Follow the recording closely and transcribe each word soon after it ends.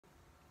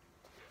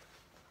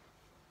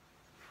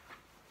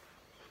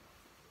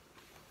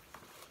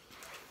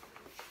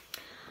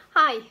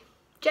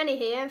Jenny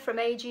here from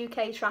Age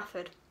UK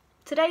Trafford.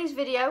 Today's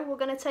video we're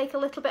going to take a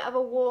little bit of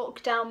a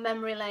walk down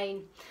memory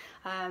lane.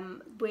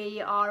 We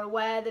are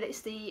aware that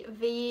it's the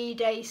VE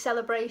Day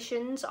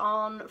celebrations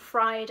on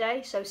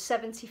Friday, so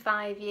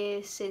 75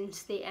 years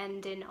since the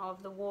ending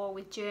of the war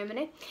with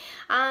Germany.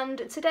 And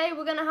today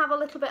we're going to have a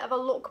little bit of a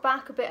look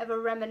back, a bit of a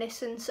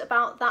reminiscence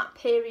about that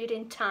period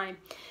in time.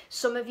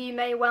 Some of you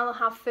may well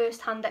have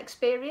first-hand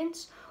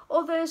experience.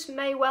 Others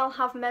may well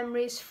have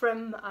memories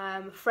from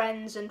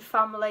friends and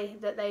family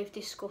that they've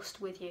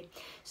discussed with you.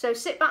 So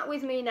sit back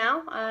with me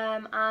now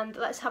and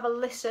let's have a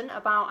listen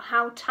about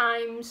how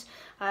times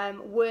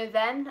were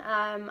then,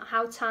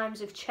 how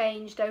times have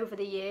changed over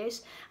the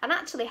years, and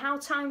actually how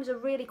times are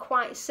really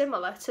quite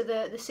similar to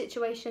the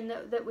situation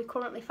that we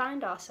currently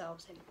find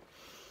ourselves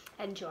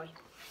in. Enjoy.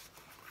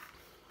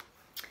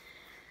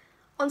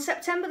 On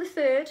September the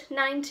 3rd,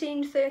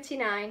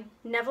 1939,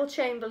 Neville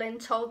Chamberlain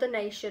told the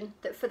nation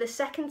that for the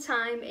second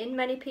time in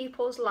many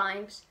people's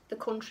lives, the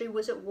country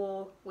was at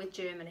war with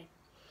Germany.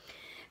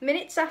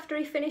 Minutes after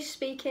he finished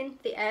speaking,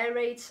 the air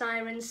raid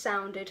sirens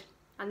sounded,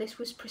 and this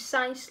was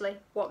precisely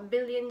what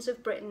millions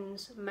of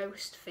Britons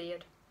most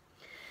feared.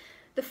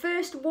 The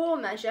first war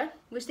measure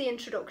was the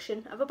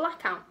introduction of a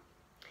blackout,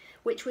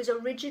 which was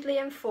rigidly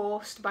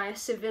enforced by a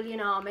civilian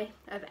army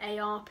of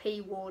ARP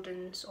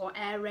wardens, or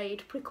air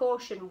raid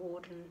precaution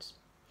wardens.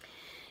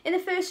 In the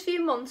first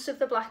few months of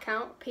the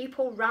blackout,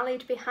 people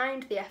rallied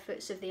behind the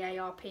efforts of the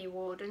ARP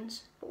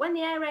wardens, but when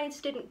the air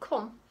raids didn't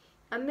come,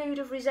 a mood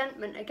of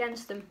resentment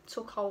against them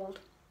took hold.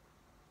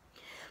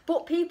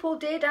 But people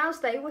did as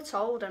they were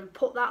told and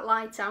put that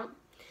light out.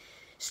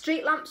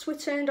 Street lamps were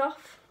turned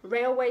off,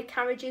 railway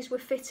carriages were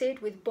fitted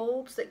with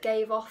bulbs that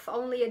gave off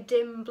only a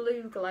dim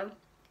blue glow,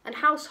 and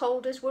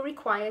householders were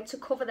required to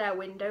cover their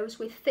windows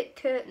with thick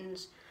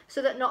curtains so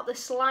that not the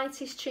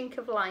slightest chink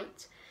of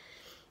light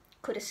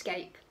could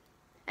escape.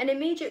 An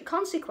immediate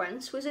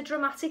consequence was a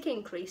dramatic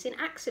increase in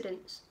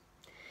accidents.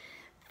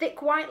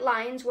 Thick white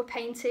lines were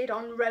painted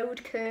on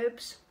road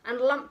curbs and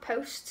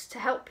lampposts to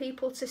help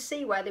people to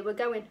see where they were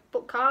going,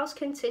 but cars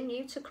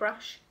continued to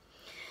crash.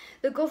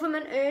 The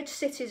government urged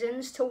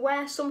citizens to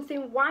wear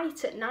something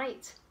white at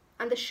night,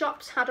 and the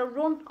shops had a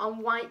run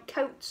on white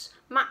coats,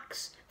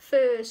 macks,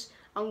 furs,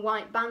 and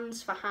white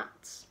bands for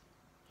hats.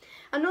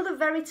 Another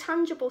very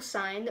tangible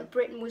sign that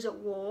Britain was at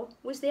war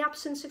was the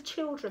absence of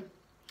children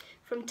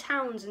from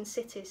towns and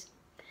cities.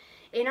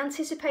 In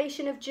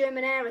anticipation of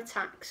German air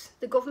attacks,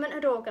 the government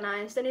had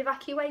organised an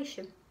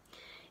evacuation.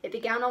 It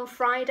began on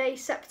Friday,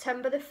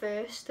 September the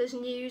 1st, as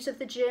news of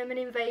the German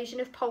invasion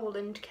of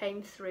Poland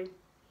came through.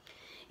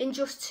 In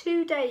just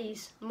 2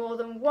 days, more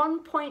than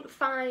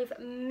 1.5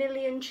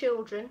 million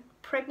children,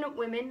 pregnant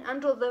women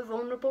and other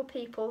vulnerable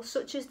people,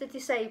 such as the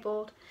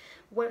disabled,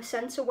 were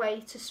sent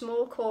away to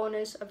small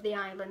corners of the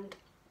island.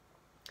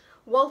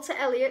 Walter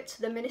Elliott,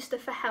 the Minister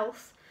for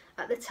Health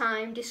at the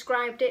time,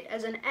 described it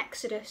as an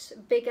exodus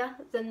bigger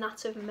than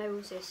that of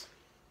Moses.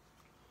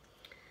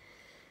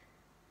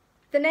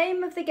 The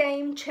name of the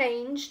game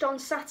changed on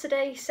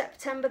Saturday,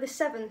 September the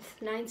 7th,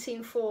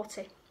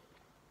 1940.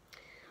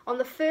 On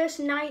the first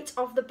night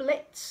of the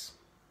Blitz,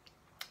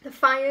 the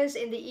fires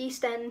in the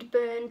East End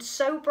burned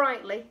so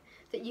brightly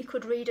that you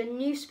could read a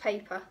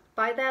newspaper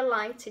by their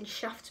light in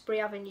Shaftesbury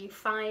Avenue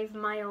 5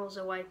 miles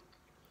away.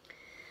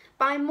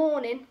 By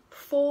morning,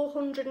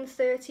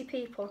 430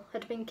 people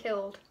had been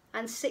killed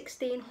and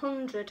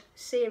 1,600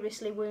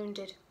 seriously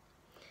wounded.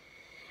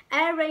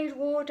 Air Raid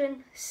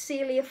Warden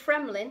Celia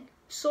Fremlin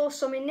saw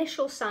some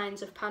initial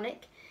signs of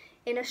panic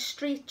in a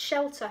street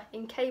shelter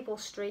in Cable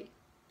Street,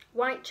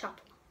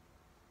 Whitechapel.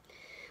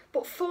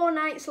 But 4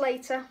 nights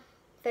later,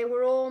 they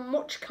were all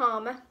much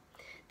calmer.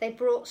 They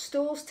brought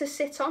stools to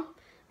sit on,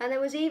 and there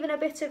was even a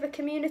bit of a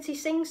community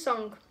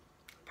sing-song.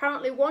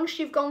 Apparently, once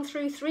you've gone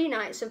through 3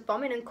 nights of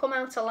bombing and come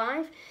out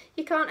alive,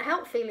 you can't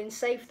help feeling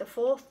safe the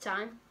 4th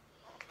time.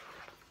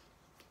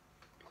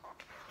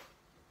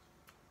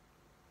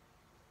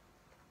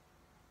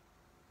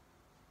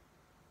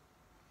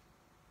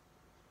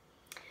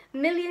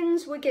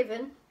 Millions were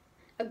given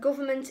a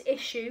government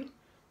issue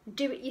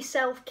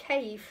do-it-yourself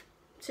cave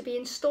to be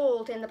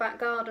installed in the back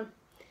garden.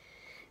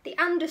 The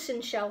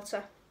Anderson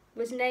shelter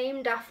was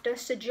named after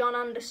Sir John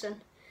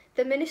Anderson,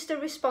 the minister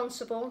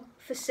responsible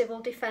for civil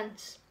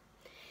defence.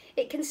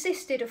 It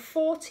consisted of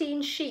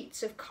 14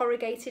 sheets of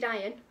corrugated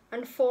iron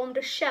and formed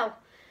a shell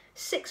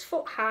 6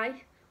 foot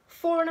high,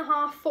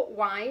 4.5 foot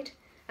wide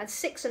and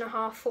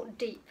 6.5 foot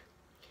deep.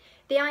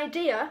 The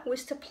idea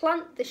was to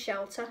plant the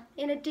shelter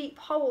in a deep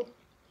hole,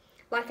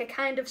 like a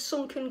kind of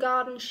sunken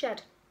garden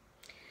shed.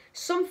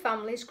 Some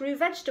families grew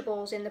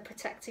vegetables in the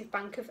protective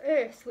bank of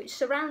earth which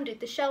surrounded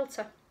the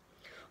shelter.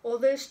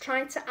 Others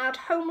tried to add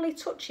homely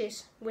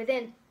touches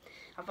within,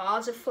 a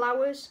vase of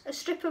flowers, a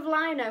strip of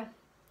lino.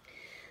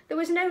 There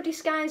was no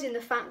disguising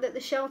the fact that the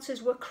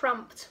shelters were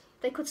cramped.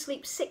 They could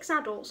sleep 6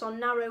 adults on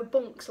narrow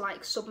bunks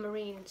like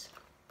submarines,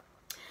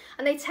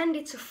 and they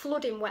tended to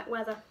flood in wet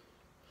weather.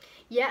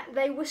 Yet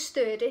they were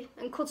sturdy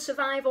and could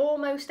survive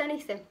almost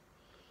anything.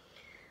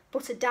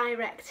 But a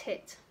direct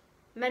hit.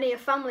 Many a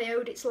family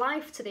owed its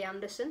life to the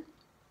Anderson.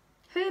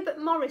 Herbert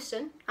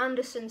Morrison,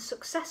 Anderson's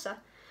successor,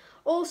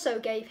 also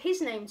gave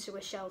his name to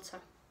a shelter.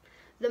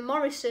 The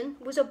Morrison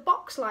was a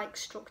box-like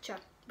structure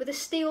with a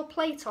steel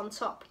plate on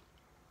top.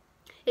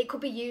 It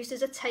could be used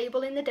as a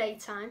table in the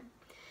daytime.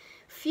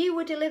 Few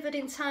were delivered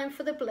in time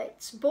for the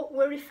Blitz, but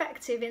were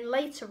effective in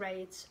later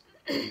raids.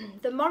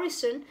 The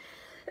Morrison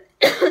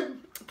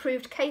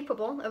proved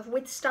capable of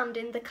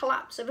withstanding the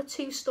collapse of a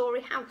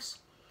two-storey house.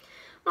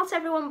 Not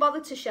everyone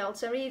bothered to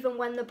shelter, even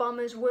when the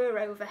bombers were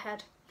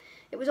overhead.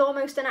 It was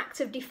almost an act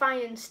of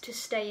defiance to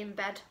stay in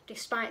bed,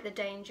 despite the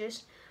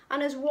dangers,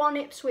 and as one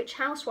Ipswich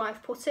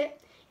housewife put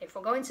it, "If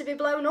we're going to be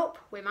blown up,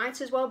 we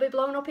might as well be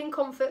blown up in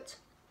comfort."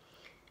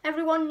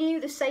 Everyone knew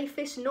the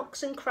safest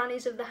nooks and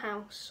crannies of the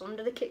house,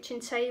 under the kitchen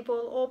table,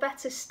 or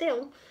better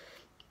still,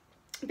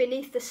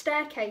 beneath the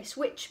staircase,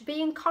 which,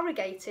 being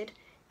corrugated,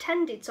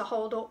 tended to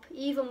hold up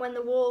even when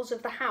the walls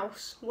of the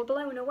house were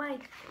blown away.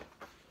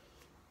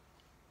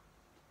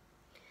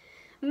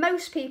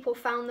 Most people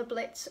found the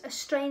Blitz a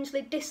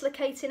strangely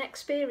dislocating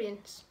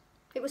experience.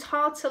 It was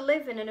hard to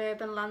live in an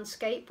urban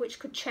landscape which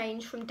could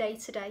change from day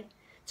to day,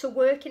 to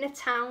work in a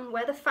town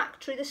where the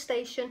factory, the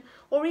station,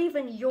 or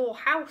even your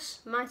house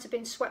might have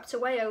been swept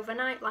away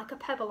overnight like a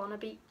pebble on a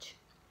beach.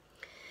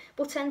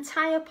 But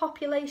entire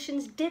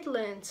populations did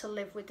learn to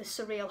live with the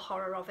surreal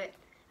horror of it,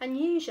 and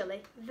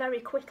usually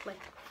very quickly.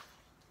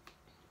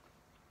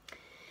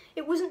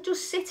 It wasn't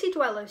just city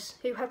dwellers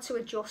who had to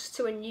adjust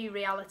to a new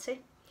reality.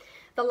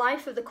 The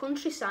life of the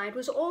countryside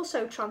was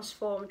also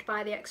transformed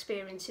by the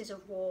experiences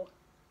of war.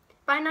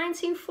 By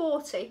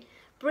 1940,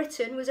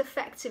 Britain was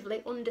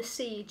effectively under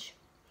siege.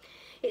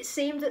 It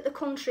seemed that the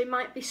country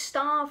might be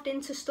starved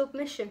into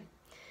submission,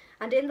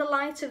 and in the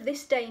light of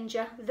this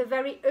danger, the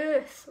very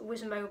earth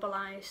was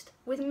mobilised,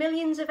 with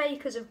millions of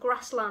acres of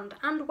grassland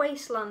and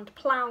wasteland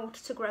ploughed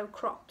to grow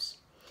crops.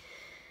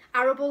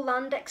 Arable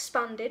land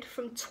expanded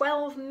from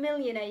 12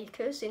 million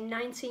acres in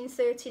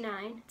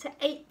 1939 to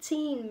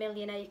 18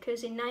 million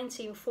acres in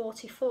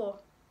 1944.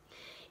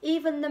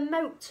 Even the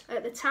moat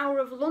at the Tower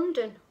of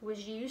London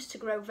was used to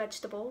grow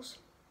vegetables.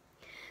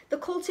 The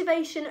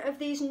cultivation of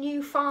these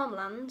new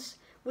farmlands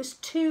was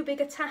too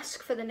big a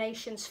task for the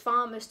nation's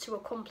farmers to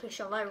accomplish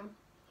alone.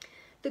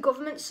 The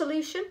government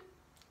solution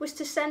was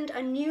to send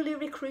a newly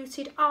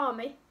recruited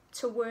army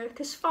to work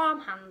as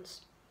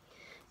farmhands.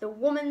 The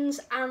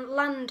Women's and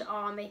Land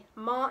Army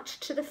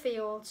marched to the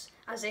fields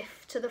as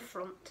if to the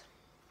front.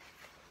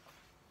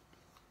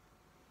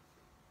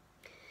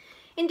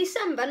 In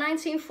December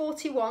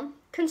 1941,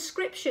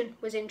 conscription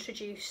was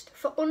introduced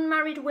for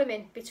unmarried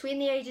women between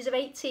the ages of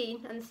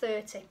 18 and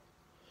 30.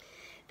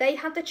 They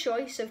had the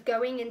choice of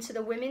going into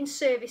the women's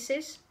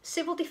services,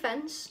 civil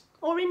defence,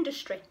 or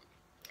industry.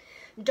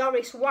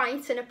 Doris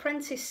White, an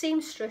apprentice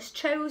seamstress,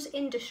 chose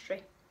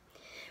industry,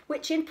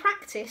 which in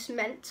practice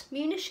meant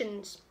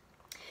munitions.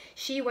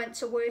 She went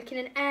to work in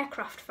an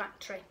aircraft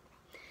factory.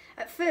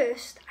 "At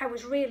first, I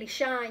was really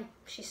shy,"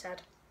 she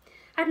said.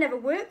 "I'd never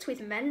worked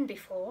with men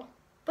before,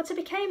 but I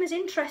became as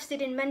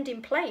interested in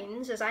mending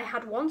planes as I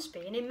had once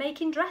been in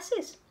making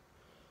dresses."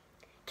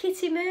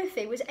 Kitty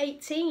Murphy was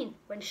 18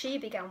 when she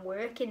began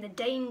work in the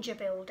danger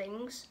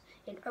buildings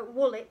at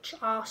Woolwich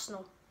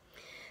Arsenal.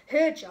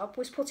 Her job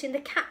was putting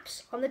the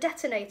caps on the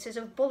detonators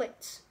of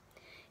bullets.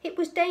 It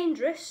was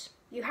dangerous.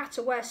 You had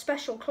to wear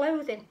special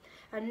clothing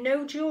and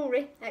no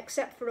jewellery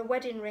except for a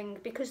wedding ring,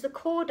 because the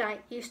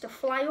cordite used to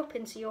fly up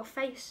into your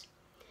face.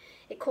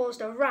 It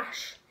caused a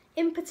rash,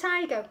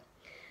 impetigo,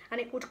 and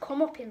it would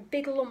come up in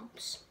big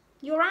lumps.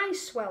 Your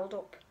eyes swelled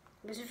up.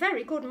 It was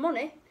very good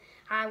money.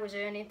 I was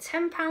earning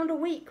 £10 a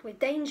week with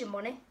danger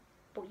money,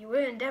 but you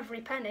earned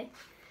every penny.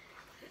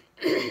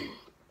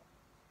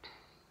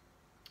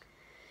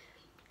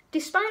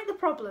 Despite the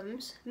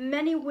problems,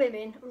 many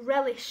women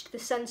relished the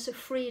sense of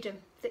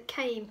freedom that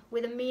came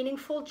with a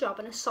meaningful job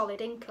and a solid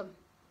income.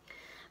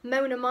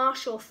 Mona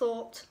Marshall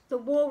thought, "The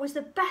war was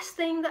the best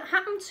thing that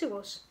happened to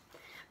us.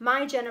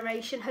 My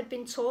generation had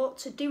been taught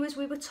to do as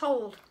we were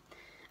told.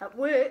 At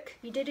work,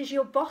 you did as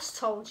your boss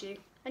told you,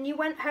 and you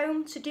went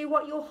home to do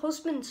what your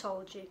husband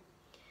told you.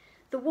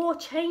 The war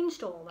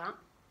changed all that.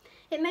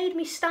 It made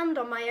me stand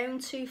on my own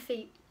 2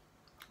 feet.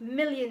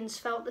 Millions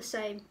felt the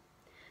same.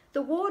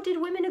 The war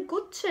did women a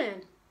good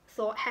turn,"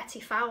 thought Hetty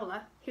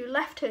Fowler, who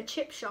left her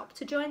chip shop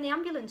to join the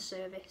ambulance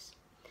service.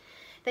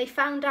 They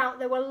found out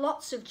there were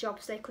lots of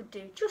jobs they could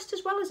do just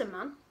as well as a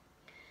man.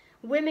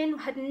 Women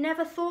had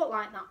never thought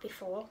like that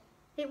before.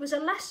 It was a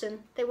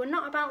lesson they were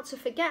not about to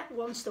forget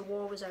once the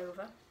war was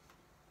over.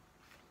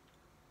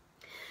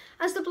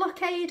 As the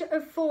blockade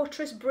of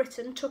Fortress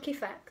Britain took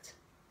effect,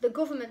 the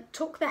government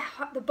took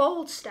the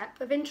bold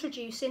step of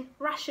introducing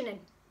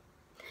rationing.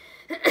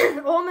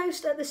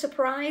 Almost at the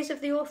surprise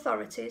of the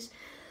authorities,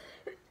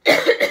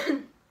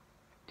 the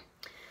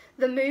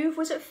move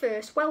was at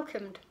first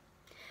welcomed.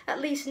 At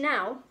least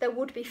now there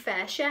would be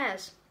fair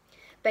shares.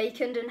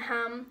 Bacon and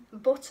ham,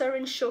 butter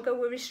and sugar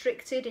were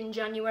restricted in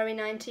January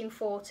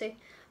 1940,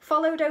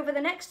 followed over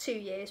the next 2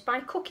 years by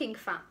cooking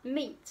fat,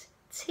 meat,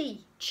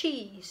 tea,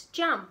 cheese,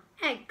 jam,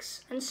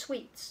 eggs and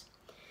sweets.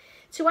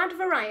 To add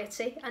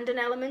variety and an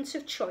element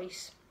of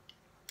choice,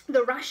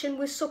 The ration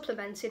was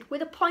supplemented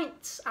with a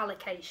points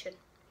allocation.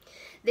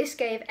 This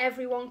gave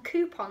everyone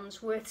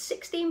coupons worth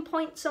 16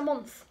 points a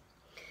month,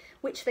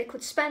 which they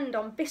could spend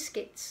on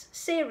biscuits,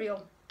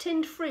 cereal,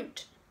 tinned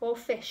fruit or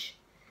fish.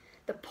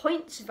 The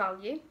points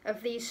value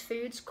of these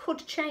foods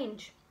could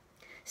change.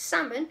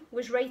 Salmon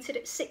was rated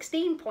at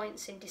 16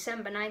 points in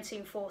December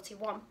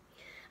 1941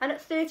 and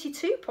at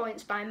 32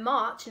 points by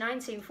March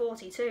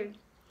 1942.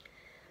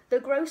 The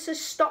grocer's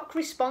stock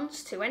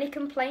response to any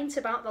complaint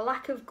about the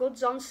lack of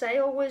goods on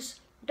sale was,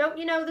 "Don't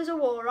you know there's a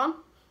war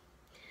on?"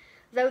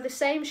 Though the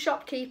same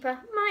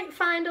shopkeeper might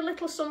find a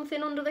little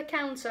something under the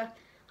counter,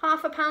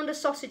 half a pound of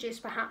sausages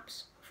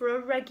perhaps, for a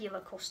regular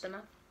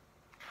customer.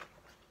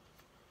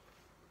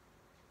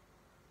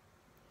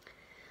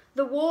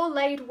 The war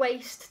laid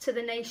waste to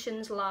the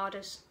nation's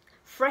larders.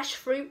 Fresh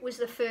fruit was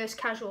the first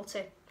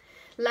casualty.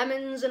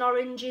 Lemons and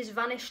oranges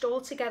vanished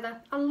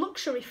altogether, and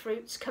luxury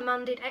fruits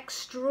commanded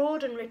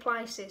extraordinary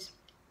prices.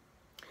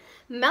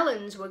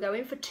 Melons were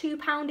going for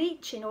 £2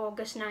 each in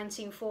August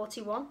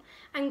 1941,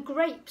 and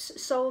grapes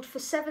sold for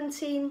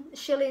 17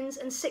 shillings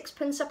and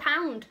sixpence a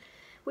pound,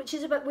 which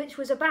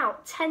was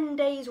about 10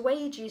 days'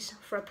 wages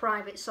for a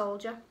private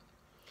soldier.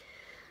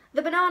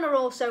 The banana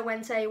also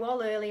went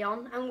AWOL early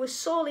on and was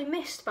sorely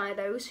missed by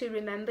those who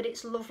remembered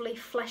its lovely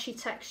fleshy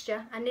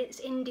texture and its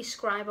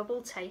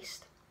indescribable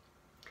taste.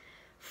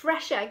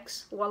 Fresh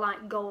eggs were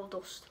like gold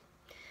dust.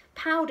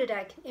 Powdered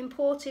egg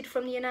imported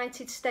from the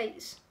United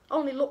States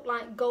only looked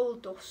like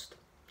gold dust.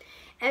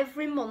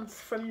 Every month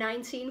from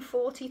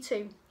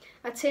 1942,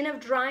 a tin of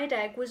dried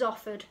egg was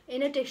offered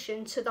in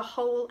addition to the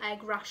whole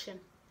egg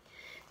ration.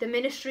 The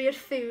Ministry of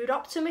Food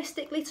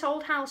optimistically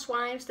told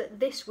housewives that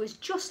this was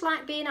just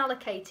like being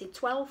allocated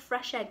 12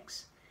 fresh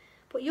eggs.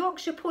 But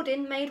Yorkshire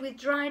pudding made with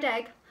dried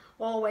egg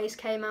always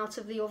came out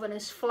of the oven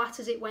as flat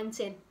as it went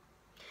in.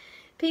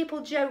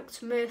 People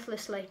joked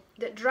mirthlessly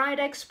that dried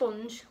egg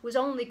sponge was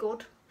only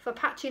good for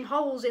patching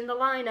holes in the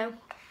lino.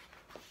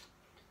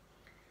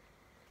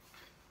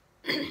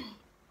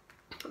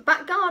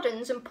 Back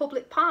gardens and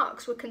public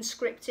parks were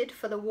conscripted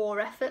for the war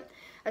effort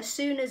as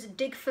soon as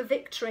Dig for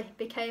Victory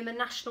became a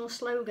national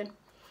slogan.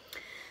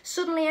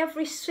 Suddenly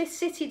every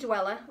city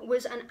dweller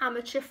was an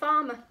amateur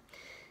farmer.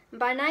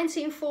 By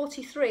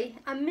 1943,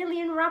 1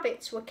 million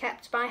rabbits were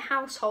kept by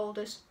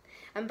householders,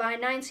 and by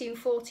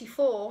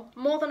 1944,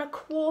 more than a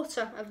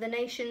quarter of the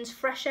nation's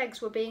fresh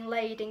eggs were being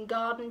laid in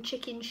garden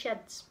chicken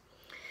sheds.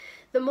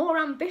 The more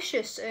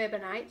ambitious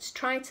urbanites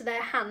tried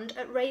their hand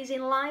at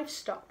raising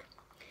livestock.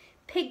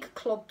 Pig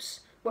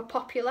clubs were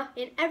popular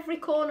in every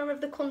corner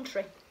of the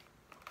country.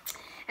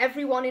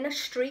 Everyone in a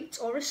street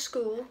or a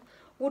school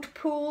would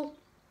pool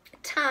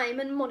time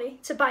and money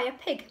to buy a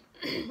pig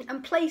and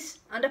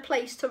a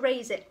place to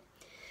raise it.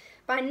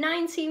 By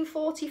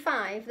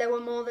 1945, there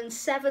were more than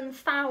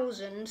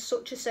 7,000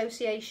 such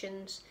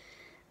associations,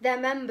 their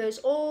members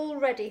all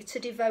ready to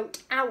devote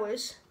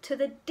hours to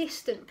the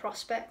distant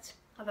prospect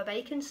of a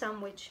bacon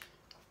sandwich.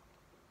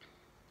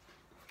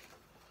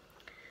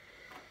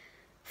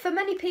 For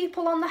many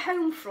people on the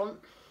home front,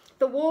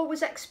 the war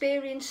was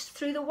experienced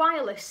through the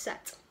wireless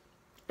set.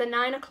 The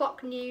 9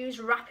 o'clock news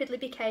rapidly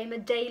became a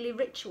daily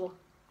ritual.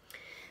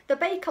 The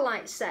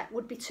Bakelite set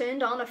would be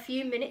turned on a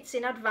few minutes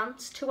in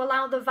advance to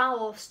allow the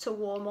valves to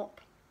warm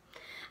up,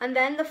 and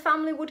then the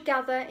family would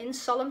gather in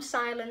solemn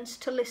silence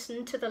to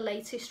listen to the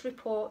latest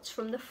reports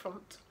from the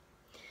front,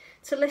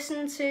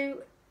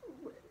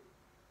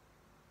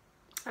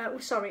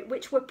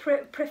 which were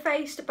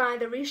prefaced by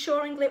the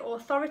reassuringly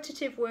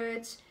authoritative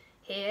words,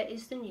 "Here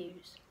is the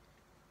news."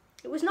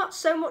 It was not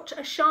so much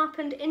a sharp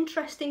and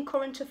interesting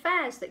current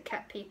affairs that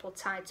kept people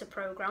tied to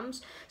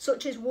programmes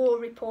such as War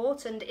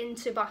Report and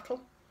Into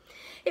Battle.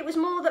 It was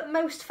more that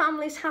most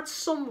families had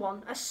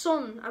someone, a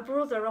son, a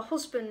brother, a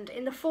husband,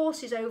 in the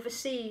forces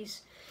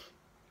overseas,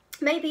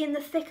 maybe in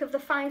the thick of the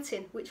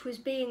fighting which was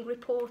being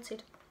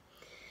reported.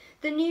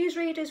 The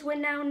newsreaders were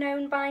now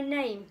known by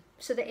name,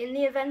 so that in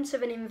the event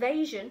of an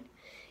invasion,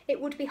 it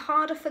would be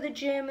harder for the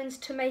Germans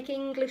to make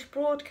English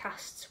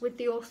broadcasts with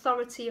the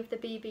authority of the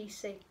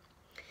BBC.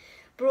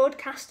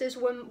 Broadcasters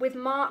with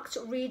marked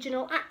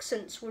regional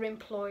accents were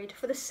employed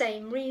for the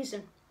same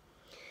reason.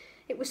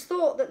 It was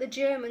thought that the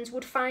Germans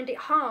would find it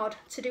hard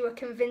to do a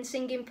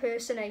convincing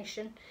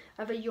impersonation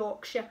of a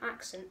Yorkshire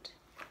accent.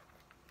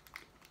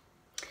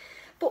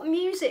 But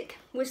music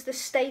was the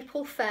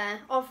staple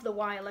fare of the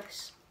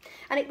wireless,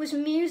 and it was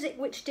music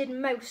which did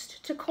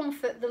most to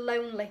comfort the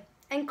lonely,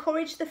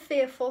 encourage the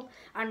fearful,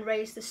 and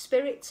raise the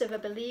spirits of a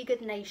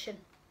beleaguered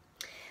nation.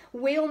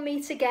 "We'll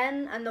Meet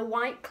Again" and "The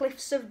White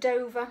Cliffs of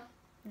Dover,"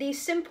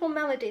 these simple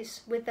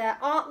melodies with their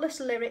artless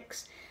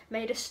lyrics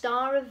made a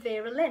star of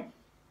Vera Lynn,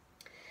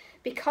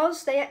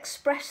 because they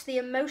expressed the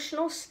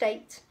emotional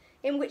state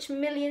in which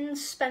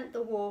millions spent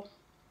the war,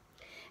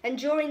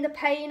 enduring the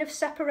pain of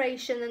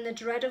separation and the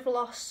dread of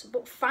loss,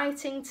 but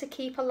fighting to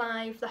keep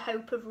alive the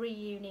hope of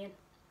reunion.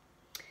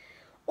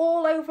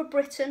 All over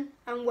Britain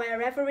and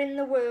wherever in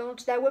the world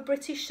there were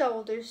British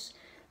soldiers,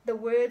 the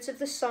words of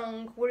the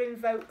song were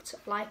invoked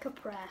like a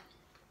prayer.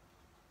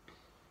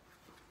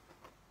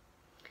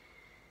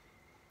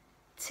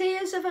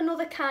 Tears of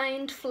another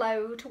kind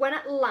flowed when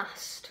at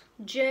last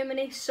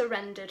Germany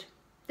surrendered.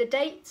 The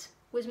date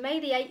was May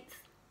the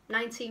 8th,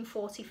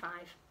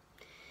 1945.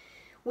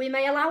 "We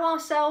may allow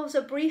ourselves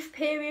a brief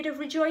period of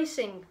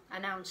rejoicing,"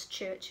 announced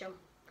Churchill,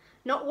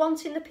 not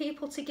wanting the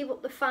people to give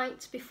up the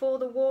fight before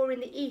the war in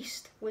the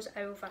East was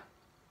over.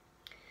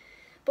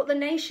 But the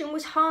nation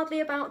was hardly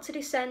about to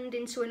descend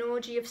into an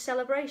orgy of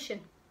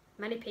celebration.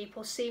 Many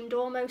people seemed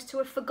almost to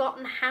have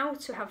forgotten how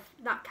to have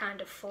that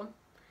kind of fun.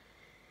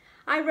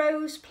 "I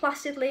rose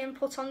placidly and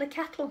put on the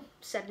kettle,"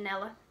 said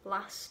Nella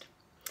last,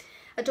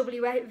 a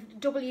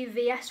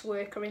WVS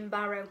worker in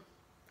Barrow.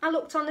 "I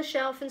looked on the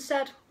shelf and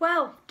said,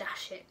 well,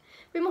 dash it,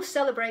 we must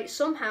celebrate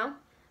somehow.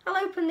 I'll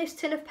open this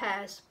tin of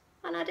pears,"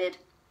 and I did.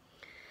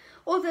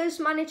 Others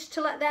managed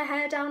to let their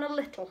hair down a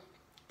little.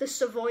 The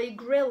Savoy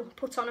Grill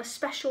put on a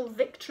special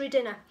victory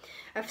dinner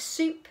of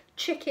soup,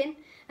 chicken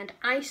and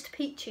iced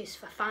peaches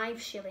for 5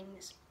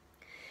 shillings.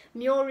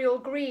 Muriel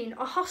Green,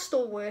 a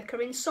hostel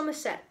worker in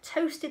Somerset,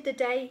 toasted the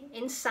day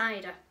in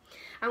cider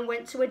and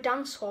went to a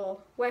dance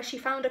hall where she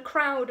found a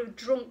crowd of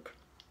drunk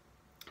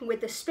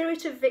with the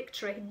spirit of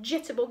victory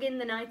jitterbugging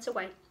the night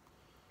away.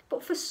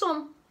 But for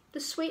some, the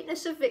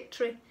sweetness of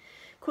victory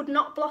could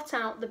not blot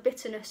out the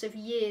bitterness of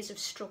years of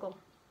struggle.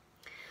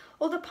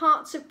 Other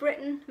parts of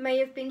Britain may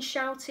have been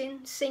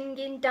shouting,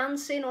 singing,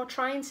 dancing or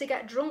trying to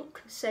get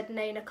drunk, said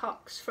Nana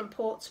Cox from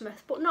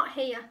Portsmouth, but not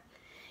here.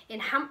 In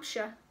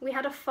Hampshire, we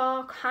had a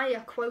far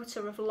higher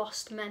quota of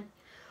lost men.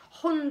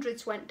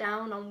 Hundreds went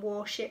down on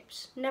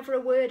warships, never a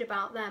word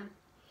about them.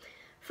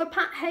 For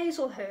Pat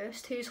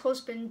Hazelhurst, whose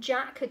husband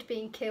Jack had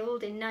been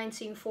killed in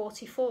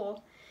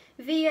 1944,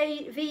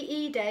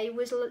 VE Day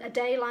was a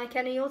day like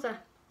any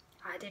other.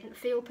 I didn't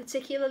feel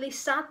particularly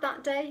sad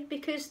that day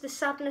because the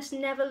sadness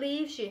never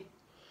leaves you.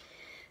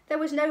 There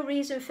was no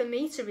reason for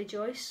me to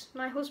rejoice.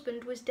 My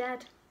husband was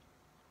dead.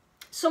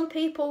 Some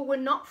people were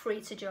not free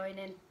to join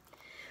in.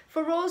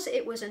 For us,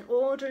 it was an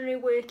ordinary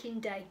working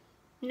day.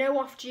 "No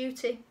off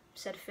duty,"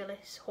 said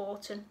Phyllis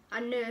Horton,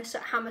 a nurse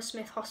at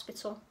Hammersmith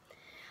Hospital.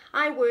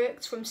 "I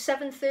worked from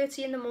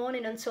 7:30 in the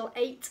morning until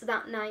 8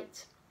 that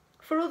night."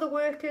 For other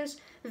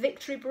workers,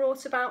 victory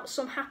brought about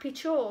some happy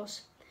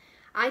chores.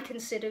 "I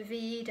consider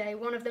VE Day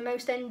one of the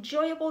most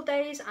enjoyable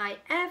days I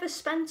ever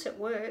spent at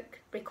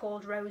work,"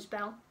 recalled Rose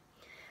Bell.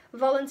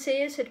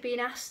 Volunteers had been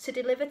asked to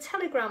deliver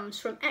telegrams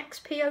from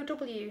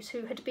ex-POWs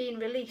who had been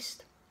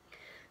released.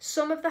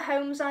 Some of the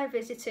homes I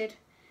visited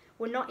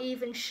were not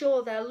even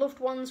sure their loved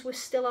ones were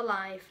still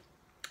alive,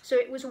 so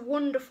it was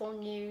wonderful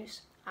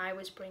news I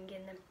was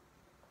bringing them.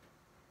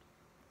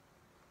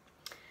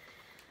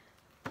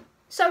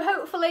 So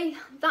hopefully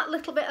that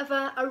little bit of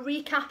a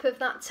recap of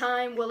that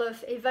time will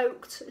have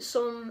evoked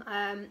some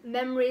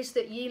memories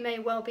that you may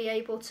well be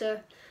able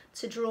to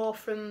draw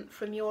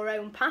from your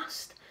own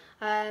past,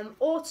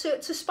 or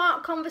to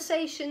spark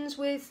conversations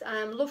with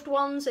loved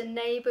ones and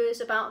neighbours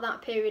about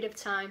that period of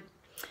time.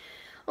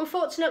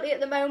 Unfortunately, at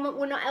the moment,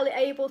 we're not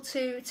able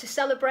to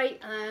celebrate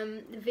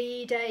the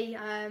VE Day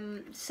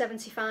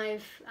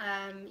 75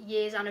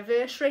 years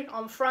anniversary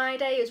on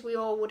Friday, as we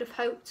all would have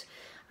hoped.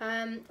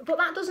 But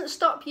that doesn't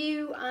stop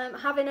you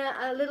having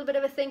a little bit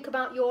of a think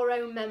about your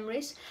own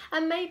memories,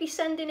 and maybe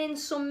sending in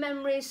some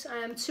memories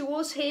to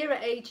us here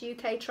at Age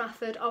UK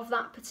Trafford of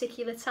that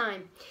particular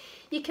time.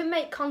 You can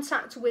make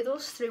contact with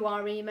us through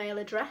our email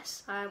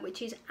address,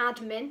 which is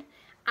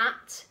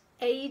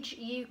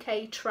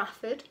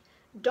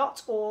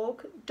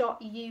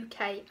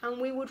admin@ageuktrafford.org.uk,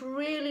 and we would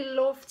really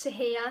love to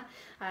hear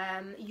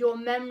your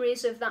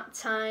memories of that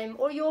time,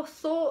 or your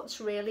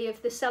thoughts really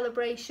of the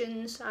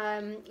celebrations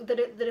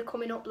that are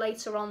coming up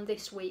later on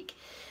this week.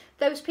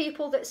 Those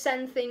people that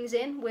send things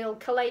in, we'll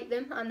collate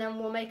them, and then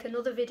we'll make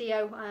another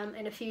video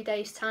in a few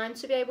days' time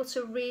to be able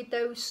to read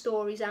those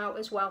stories out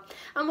as well.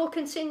 And we'll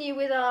continue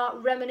with our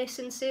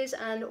reminiscences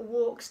and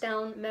walks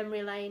down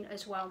memory lane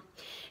as well.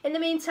 In the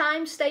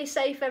meantime, stay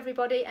safe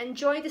everybody,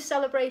 enjoy the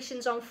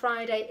celebrations on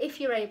Friday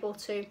if you're able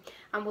to,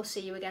 and we'll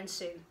see you again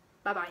soon.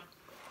 Bye bye.